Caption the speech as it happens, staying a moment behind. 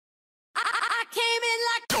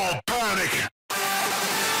panic!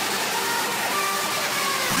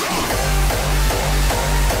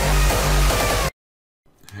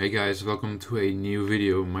 Hey guys, welcome to a new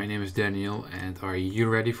video. My name is Daniel and are you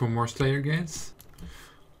ready for more Slayer games?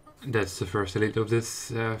 That's the first elite of this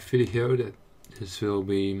video. This will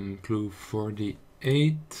be clue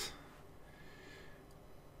 48.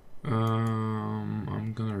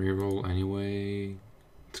 I'm gonna reroll anyway.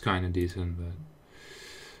 It's kinda decent, but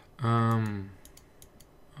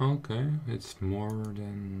okay, it's more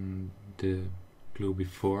than the clue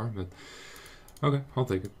before, but okay, I'll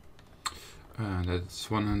take it. That's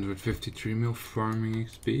 153 mil farming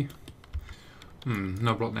XP.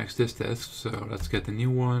 No bloodnecks this test, so let's get a new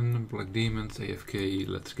one. Black Demons, AFK,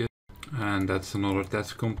 let's get. And that's another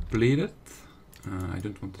task completed. I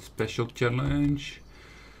don't want the special challenge.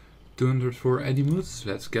 204 Edimus.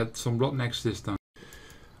 Let's get some bloodnecks this time.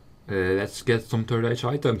 Let's get some third age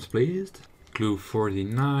items, please. Clue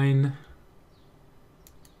 49.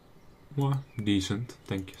 Well, decent,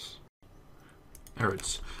 thank you.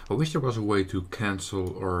 Airuts. I wish there was a way to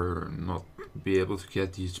cancel or not be able to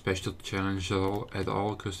get the special challenge at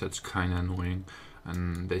all, because that's kinda annoying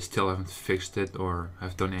and they still haven't fixed it or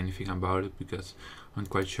have done anything about it, because I'm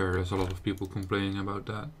quite sure there's a lot of people complaining about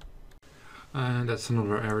that. And that's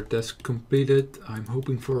another air task completed. I'm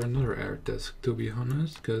hoping for another air task, to be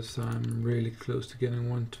honest, because I'm really close to getting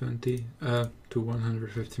 120 to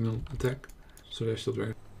 150 mil attack, so they're still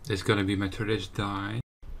there. It's gonna be my third die.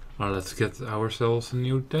 Let's get ourselves a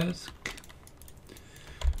new task,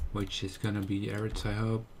 which is gonna be airuts, I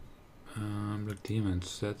hope. Black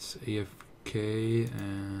Demons, that's AFK,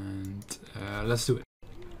 and let's do it.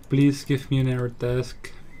 Please give me an airt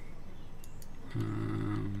task.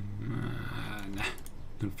 Nah,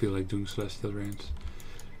 don't feel like doing celestial range.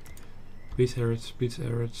 Please airuts, please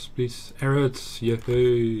airuts, please airuts,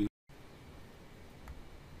 yay!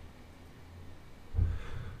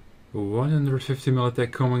 150 mil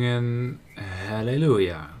attack coming in.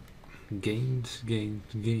 Hallelujah. Gains,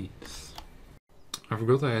 gains, gains. I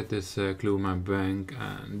forgot I had this clue in my bank,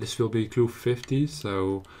 and this will be clue 50,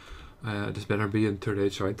 so this better be a third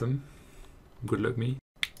age item. Good luck me.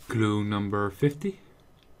 Clue number 50.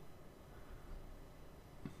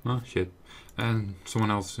 Oh shit. And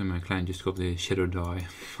someone else in my clan just got the shadow die.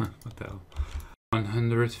 What the hell.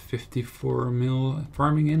 154 mil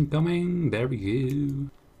farming incoming. There we go.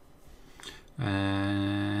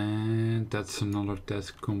 And that's another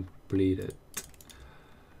task completed.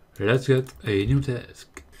 Let's get a new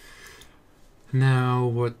task. Now,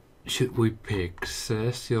 what should we pick?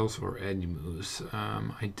 Celestials or Edimus?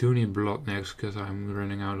 I do need bloodnecks because I'm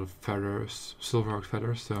running out of feathers, silver oak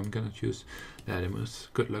feathers, so I'm gonna choose the Edimus.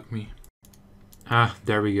 Good luck me. Ah,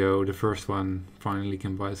 there we go. The first one finally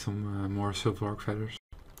can buy some more silver oak feathers.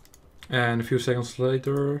 And a few seconds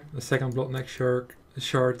later, the second bloodneck shard.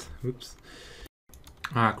 Oops.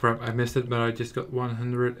 Ah crap, I missed it, but I just got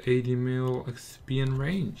 180 mil XP in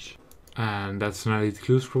range. And that's an elite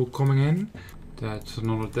clue scroll coming in. That's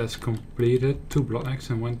another task completed. 2 bloodnecks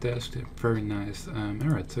and 1 task. Very nice.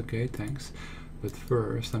 Alright, okay, thanks. But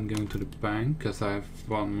first I'm going to the bank, because I have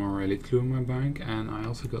 1 more elite clue in my bank, and I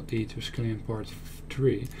also got the Triskelion part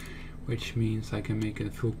 3, which means I can make it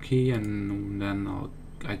a full key, and then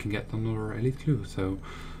I can get another elite clue. So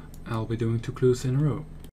I'll be doing 2 clues in a row.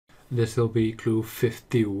 This will be clue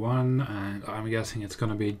 51, and I'm guessing it's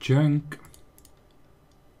gonna be junk.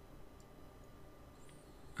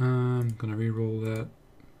 I'm gonna reroll that.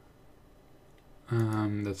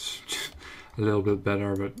 That's a little bit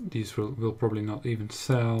better, but these will probably not even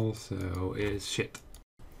sell, so it's shit.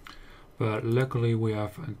 But luckily we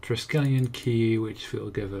have a Triskelion key, which will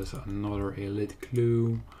give us another elite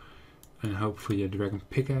clue, and hopefully a dragon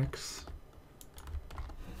pickaxe.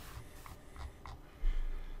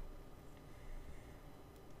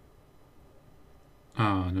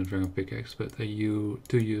 Ah, no dragon pickaxe, but a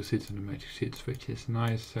 2 U seeds and the magic seeds, which is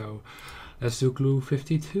nice. So let's do clue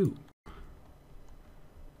 52.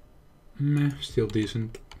 Meh, still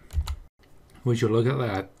decent. Would you look at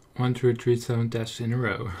that? 1, 2, 3, 7 tests in a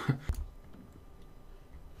row.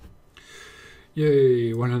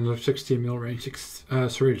 Yay, 160 mil range.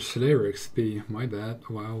 Sorry, Slayer XP. My bad.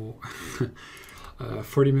 Wow.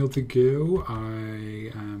 40 mil to go.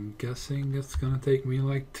 I am guessing it's gonna take me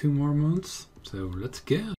like 2 more months. So let's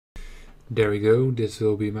get. There we go. This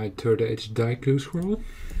will be my third age die clue scroll.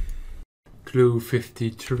 Clue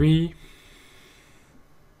 53.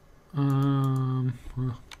 Well,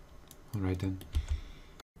 alright then.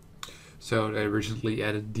 So they recently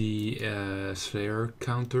added the Slayer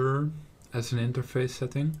counter as an interface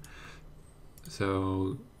setting.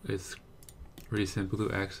 So it's really simple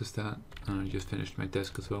to access that. I just finished my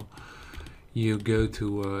task as well. You go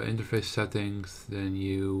to interface settings, then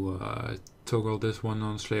you toggle this one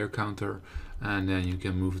on Slayer counter, and then you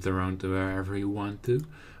can move it around to wherever you want to.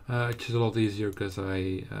 Which is a lot easier because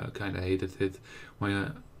I kind of hated it when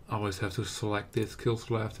I always have to select this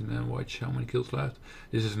kills left and then watch how many kills left.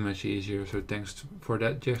 This is much easier, so thanks for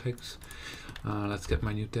that, Jegix. Let's get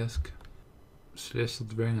my new task. Celestial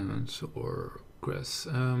Dragons or Grass.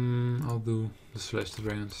 I'll do the Celestial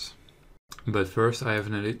Dragons. But first I have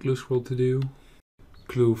an elite clue scroll to do.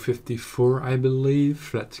 Clue 54 I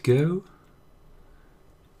believe. Let's go.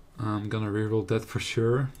 I'm gonna reroll that for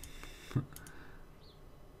sure.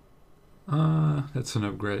 That's an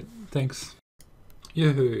upgrade. Thanks.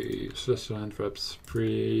 Yay! Celestial hand wraps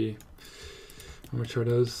free. How much are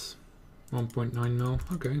those? 1.9 mil.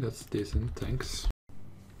 Okay, that's decent. Thanks.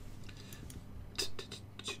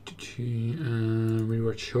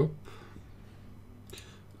 Reward shop.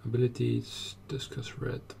 Abilities. Discuss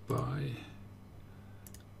red by.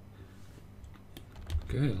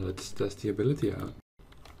 Okay, let's test the ability out.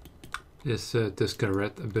 This Disca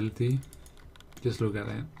red ability. Just look at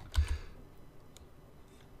it.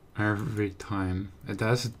 Every time. It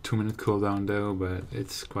has a 2-minute cooldown though, but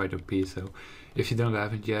it's quite OP, so if you don't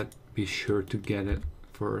have it yet, be sure to get it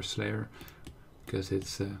for a Slayer, because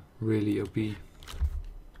it's really OP.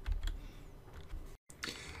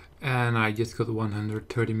 And I just got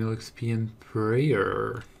 130 mil XP in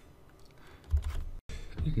prayer.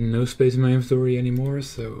 No space in my inventory anymore,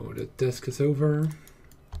 so the task is over.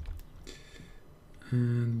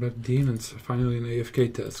 And Black Demons, finally an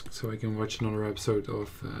AFK task, so I can watch another episode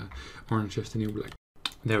of Orange is the New Black.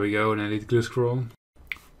 There we go, an elite clue scroll.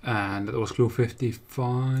 And that was clue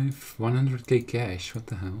 55, 100k cash, what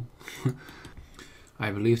the hell.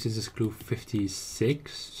 I believe this is clue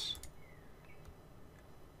 56.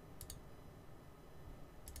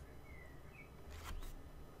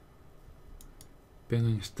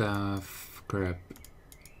 Pinging staff, grab.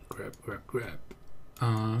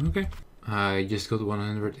 Okay. I just got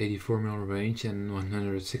 184 mil range and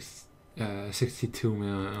 162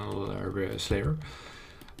 mil Slayer.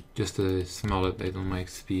 Just a small update on my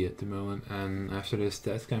XP at the moment. And after this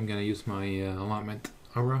task, I'm gonna use my alignment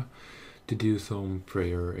aura to do some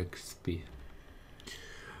prayer XP.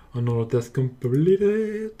 Another task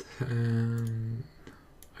completed, and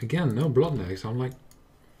again, no bloodnecks. I'm like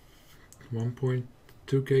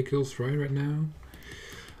 1.2k kills right now.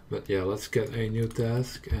 But yeah, let's get a new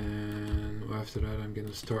task, and after that I'm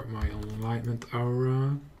gonna start my alignment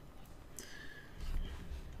aura.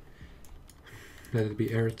 Let it be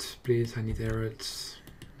airuts, please. I need airuts.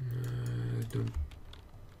 Don't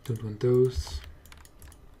want those.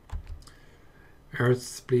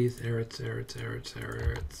 Airuts, please. Airuts.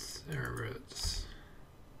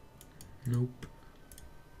 Nope.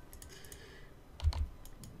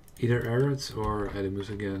 Either airuts or Edimus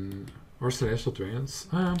again. Or Celestial Dragons.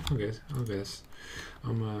 I guess.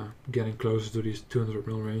 I'm getting closer to these 200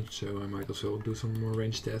 mil range, so I might also do some more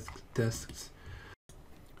range tests.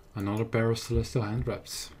 Another pair of Celestial hand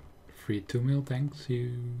wraps. Free 2 mil, thanks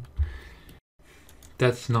you.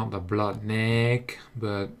 That's not a blood neck,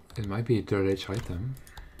 but it might be a third age item.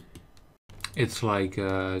 It's like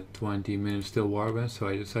 20 minutes still warband, so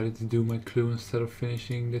I decided to do my clue instead of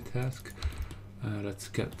finishing the task. Let's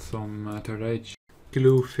get some third age.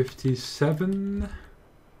 Clue 57.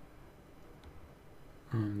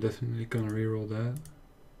 I'm definitely gonna reroll that.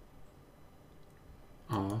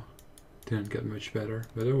 Aw, didn't get much better,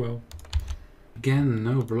 but oh well. Again,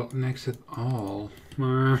 no bloodnecks at all.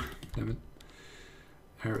 Damn it.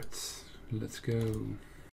 Airuts, let's go.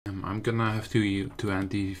 I'm gonna have to end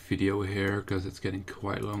the video here because it's getting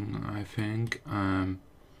quite long, I think.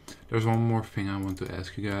 There's one more thing I want to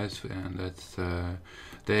ask you guys, and that's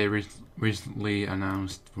they recently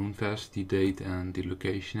announced RuneFest, the date and the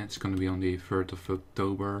location. It's going to be on the 3rd of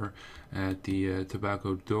October at the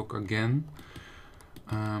Tobacco Dock again.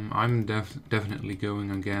 I'm definitely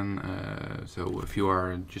going again, so if you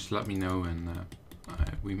are, just let me know, and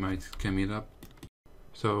we might can meet up.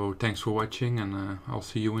 So thanks for watching, and I'll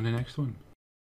see you in the next one.